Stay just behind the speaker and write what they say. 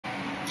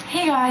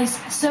Hey guys,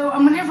 so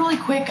I'm gonna really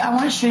quick. I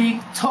want to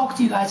talk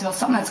to you guys about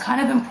something that's kind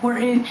of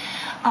important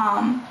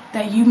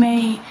that you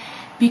may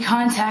be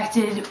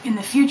contacted in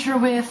the future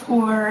with,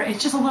 or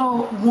it's just a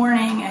little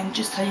warning and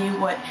just tell you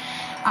what.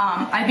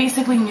 I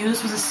basically knew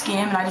this was a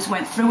scam and I just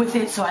went through with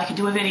it so I could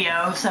do a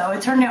video. So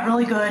it turned out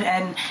really good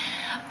and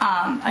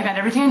I got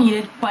everything I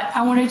needed. But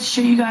I wanted to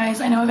show you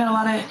guys. I know I got a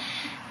lot of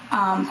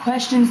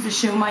questions to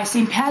show my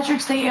St.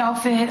 Patrick's Day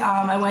outfit.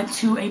 I went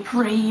to a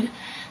parade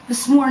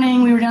this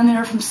morning. We were down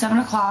there from 7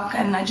 o'clock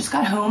and I just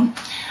got home.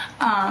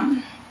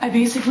 I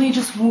basically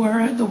just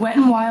wore the Wet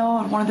n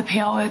Wild, one of the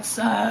palettes,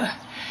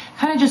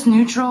 kind of just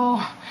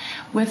neutral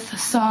with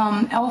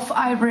some e.l.f.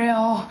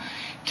 eyebrow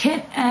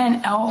kit and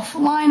e.l.f.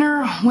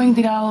 liner, winged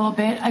it out a little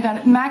bit. I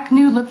got MAC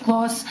Nude lip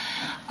gloss.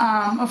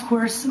 Of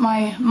course,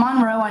 my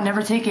Monroe I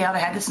never take out. I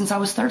had this since I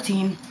was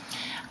 13.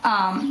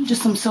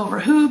 Just some silver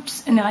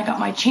hoops, and then I got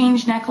my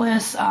change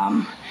necklace.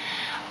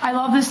 I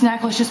love this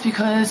necklace just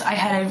because I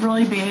had a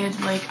really bad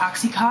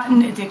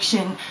Oxycontin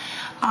addiction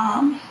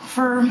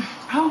for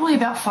probably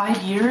about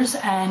 5 years,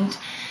 and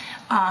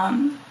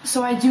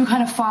so I do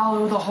kind of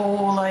follow the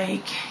whole NA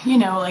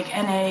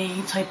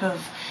type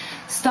of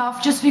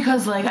stuff just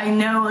because I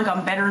know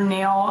I'm better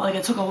now.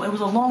 It was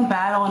a long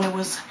battle and it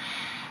was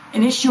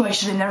an issue I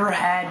should have never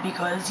had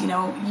because you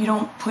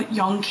don't put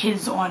young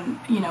kids on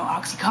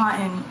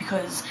Oxycontin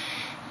because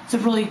it's a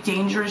really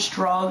dangerous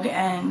drug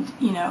and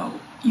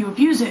you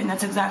abuse it, and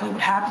that's exactly what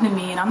happened to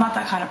me. And I'm not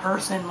that kind of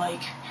person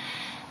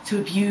to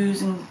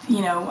abuse, and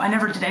I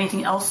never did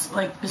anything else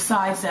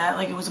besides that.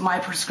 It was my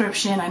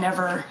prescription. I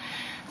never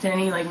did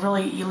any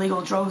really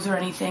illegal drugs or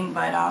anything,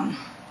 but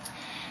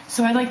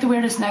so I like to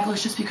wear this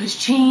necklace just because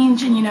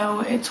change, and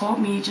it taught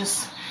me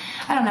just,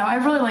 I don't know, I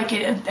really like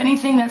it.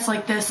 Anything that's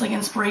like this,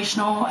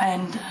 inspirational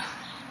and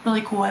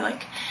really cool, I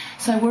like.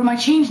 So I wore my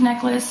change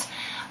necklace,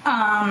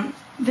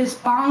 this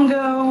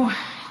bongo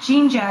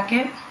jean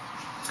jacket.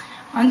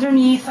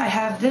 Underneath I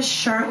have this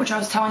shirt, which I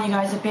was telling you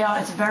guys about.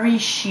 It's very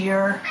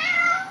sheer.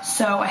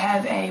 So I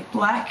have a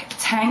black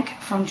tank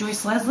from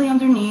Joyce Leslie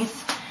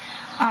underneath.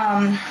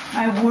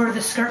 I wore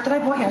the skirt that I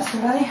bought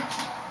yesterday.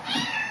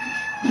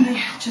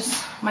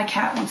 My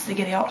cat wants to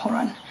get out. Hold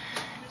on.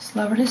 Just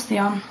lower this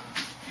down.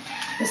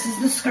 This is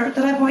the skirt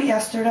that I bought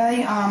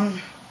yesterday.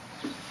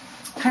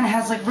 Kind of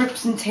has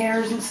rips and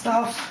tears and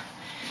stuff.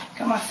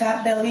 Got my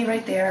fat belly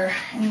right there.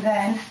 And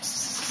then,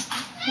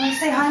 can I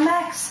say hi,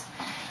 Max?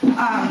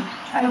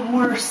 I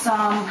wore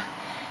some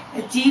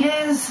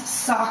Adidas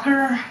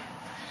soccer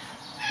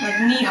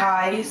knee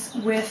highs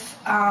with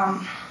I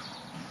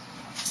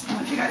don't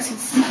know if you guys can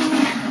see,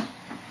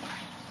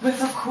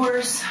 with of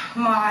course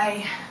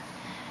my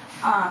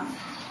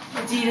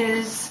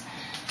Adidas,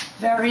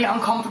 very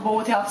uncomfortable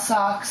without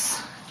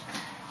socks,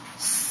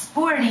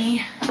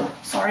 sporty,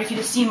 sorry if you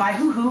just see my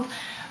hoo-hoo,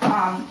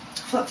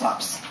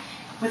 flip-flops.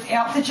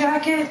 Without the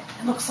jacket,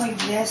 it looks like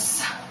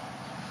this.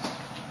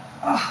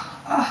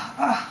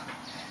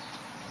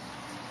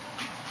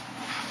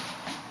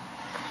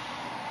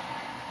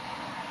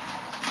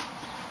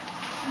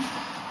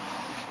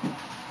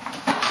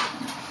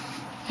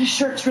 This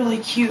shirt's really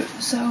cute,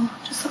 so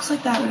just looks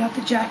like that without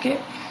the jacket.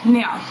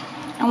 Now,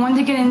 I wanted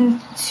to get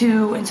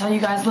into and tell you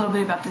guys a little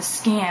bit about this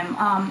scam.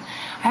 I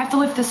have to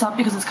lift this up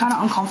because it's kind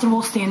of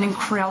uncomfortable standing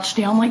crouched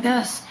down like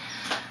this.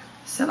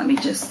 So let me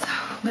just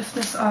lift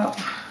this up.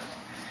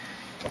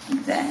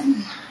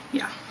 Then,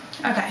 yeah.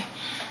 Okay.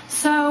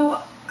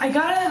 So I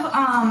got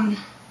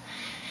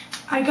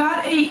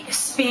a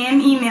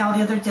spam email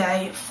the other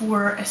day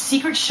for a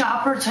secret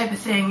shopper type of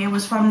thing. It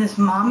was from this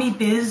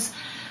MyMommyBiz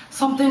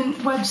something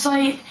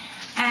website,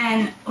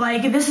 and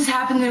this has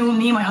happened to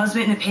me and my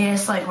husband in the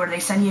past, where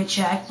they send you a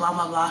check, blah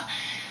blah blah.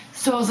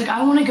 So I was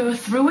I want to go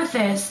through with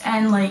this,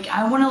 and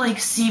I want to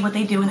see what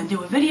they do and then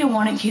do a video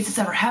on it in case this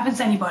ever happens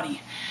to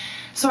anybody.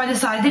 So I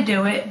decided to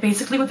do it.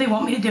 Basically what they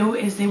want me to do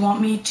is they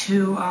want me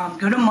to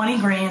go to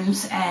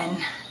MoneyGrams and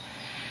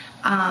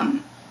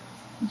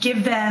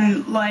give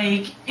them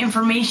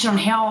information on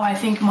how I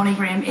think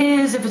MoneyGram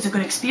is, if it's a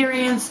good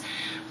experience,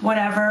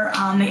 whatever.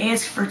 They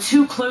asked for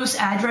 2 close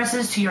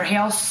addresses to your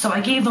house, so I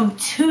gave them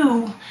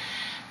 2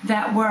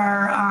 that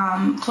were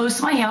close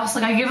to my house.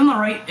 I gave them the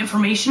right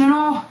information and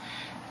all,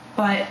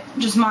 but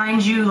just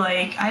mind you,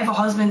 I have a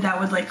husband that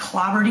would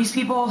clobber these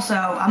people, so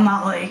I'm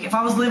not if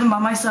I was living by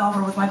myself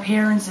or with my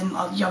parents and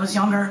I was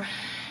younger,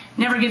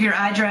 never give your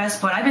address.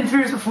 But I've been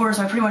through this before,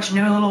 so I pretty much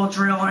know the little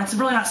drill, and it's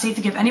really not safe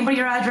to give anybody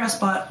your address,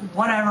 but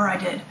whatever, I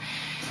did.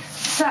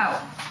 So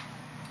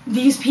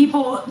these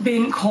people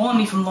been calling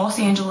me from Los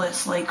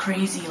Angeles like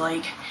crazy,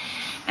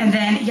 and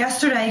then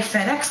yesterday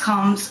FedEx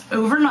comes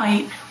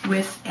overnight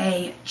with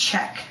a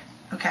check.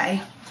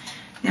 Okay,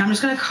 now I'm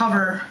just gonna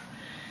cover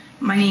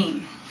my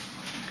name.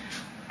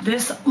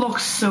 This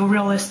looks so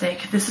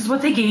realistic. This is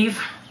what they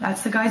gave.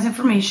 That's the guy's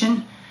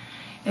information.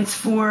 It's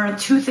for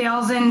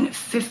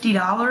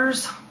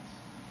 $2,050,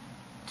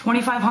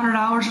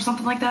 $2,500 or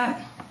something like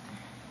that.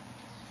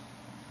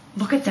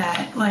 Look at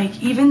that.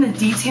 Even the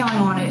detailing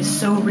on it is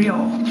so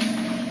real.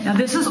 Now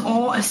this is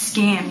all a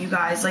scam, you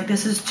guys. Like,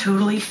 this is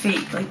totally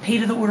fake. Like, pay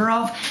to the order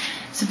of.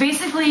 So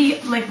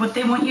basically, like what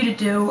they want you to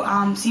do,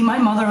 see, my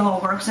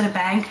mother-in-law works at a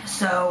bank,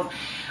 so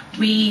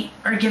we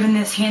are handing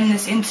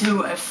this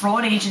into a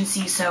fraud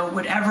agency, so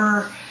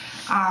whatever,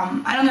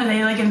 I don't know,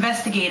 they like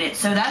investigate it.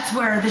 So that's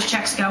where this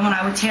check's going.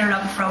 I would tear it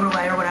up and throw it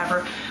away or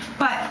whatever.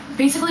 But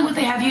basically what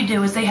they have you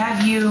do is they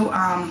have you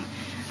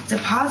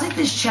deposit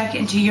this check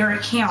into your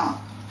account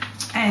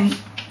and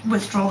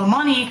withdraw the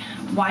money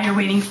while you're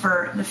waiting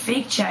for the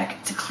fake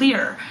check to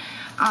clear,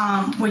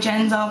 which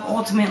ends up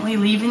ultimately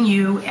leaving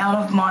you out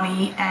of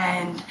money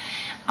and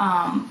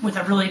with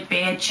a really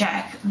bad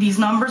check. These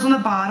numbers on the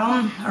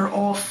bottom are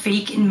all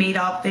fake and made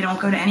up. They don't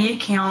go to any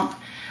account.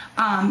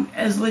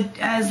 As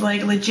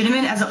like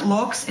legitimate as it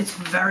looks, it's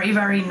very,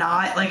 very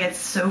not. Like, it's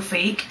so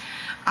fake.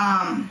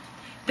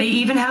 They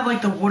even have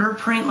like the water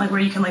print, like where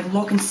you can like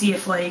look and see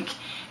if like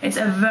it's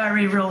a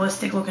very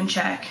realistic looking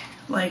check,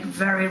 like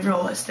very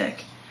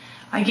realistic.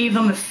 I gave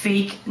them a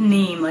fake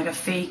name, like a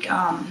fake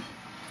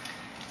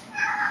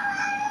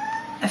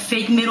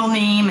middle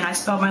name, and I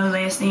spelled my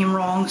last name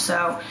wrong.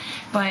 So,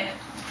 but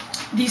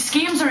these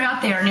scams are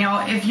out there.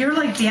 Now, if you're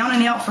like down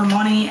and out for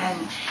money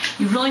and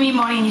you really need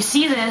money and you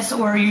see this,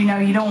 or you know,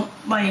 you don't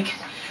like,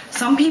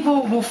 some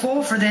people will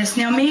fall for this.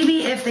 Now,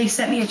 maybe if they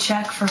sent me a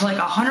check for like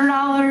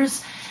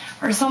 $100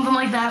 or something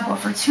like that, but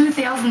for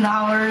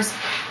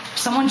 $2,000,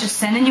 someone just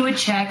sending you a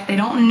check, they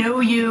don't know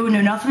you,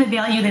 know nothing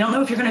about you, they don't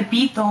know if you're going to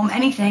beat them,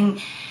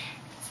 anything,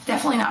 it's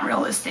definitely not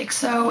realistic.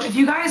 So if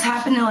you guys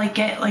happen to like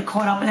get like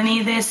caught up in any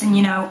of this, and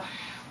you know,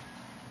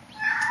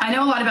 I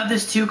know a lot about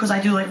this too because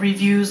I do like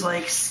reviews,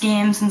 like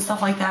scams and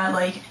stuff like that.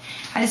 Like,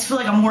 I just feel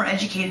like I'm more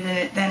educated in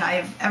it than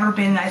I've ever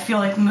been. I feel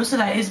like most of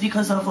that is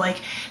because of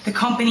like the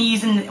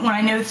companies, and when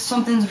I know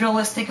something's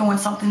realistic and when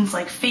something's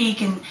like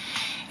fake, and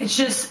it's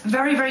just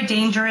very, very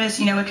dangerous.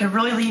 You know, it could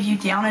really leave you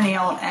down and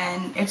out,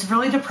 and it's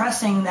really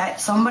depressing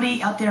that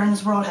somebody out there in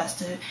this world has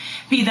to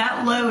be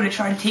that low to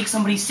try to take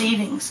somebody's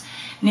savings.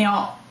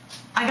 Now,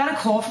 I got a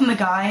call from the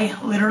guy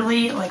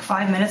literally like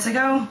 5 minutes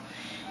ago,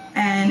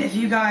 and if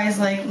you guys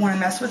like want to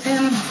mess with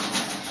him,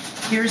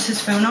 here's his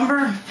phone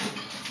number.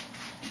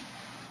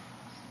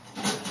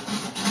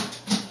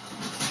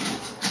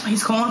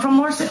 He's calling from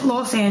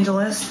Los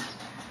Angeles,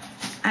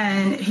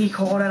 and he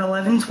called at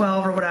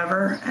 11:12 or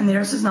whatever, and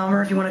there's his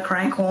number if you want to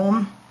crank call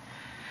him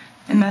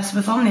and mess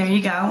with him. There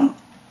you go.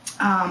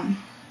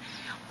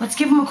 Let's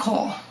give him a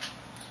call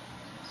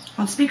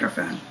on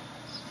speakerphone.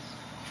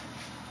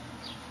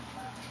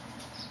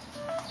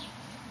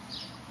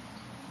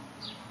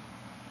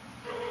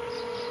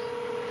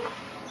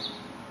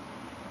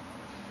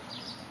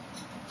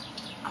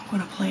 I'm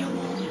going to play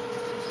along.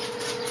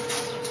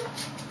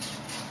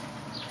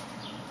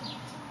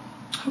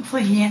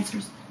 Hopefully he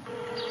answers.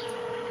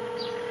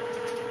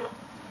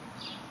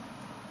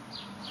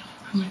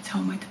 I'm going to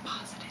tell him I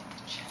deposited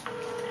the check.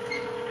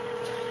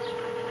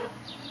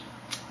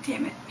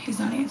 Damn it, he's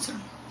not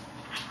answering.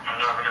 I'm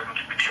not able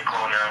to pick your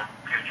call now.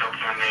 Please drop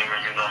your name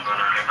and your number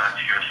and I'll get back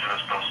to you as soon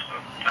as possible.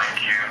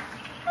 Thank you.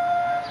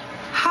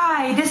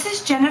 Hi, this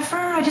is Jennifer.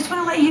 I just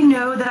want to let you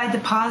know that I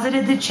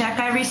deposited the check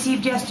I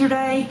received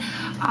yesterday.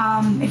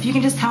 If you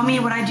can just tell me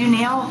what I do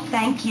now,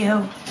 thank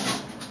you.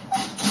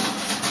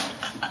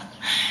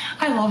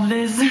 I love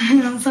this,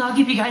 so I'll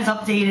keep you guys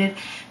updated.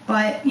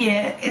 But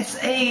yeah, it's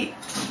a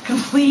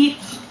complete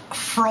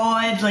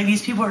fraud. Like,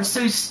 these people are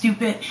so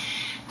stupid.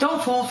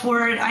 Don't fall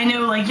for it. I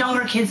know like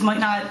younger kids might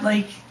not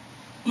like,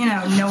 you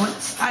know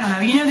it's, I don't know,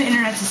 you know the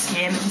internet's a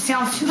scam. If it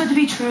sounds too good to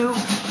be true,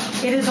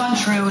 it is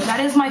untrue. That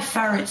is my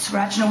ferret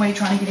scratching away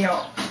trying to get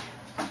out.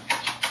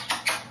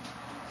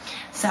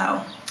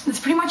 So that's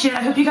pretty much it.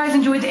 I hope you guys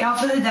enjoyed the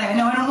outfit of the day. I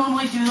know I don't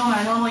normally do them.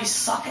 I normally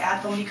suck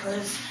at them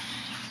because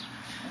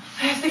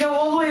I have to go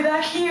all the way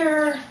back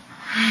here.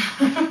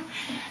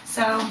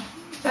 So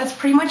that's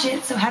pretty much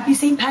it. So happy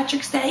St.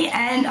 Patrick's Day,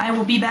 and I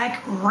will be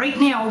back right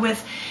now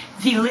with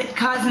the Lit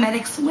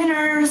Cosmetics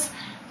winners.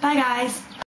 Bye, guys.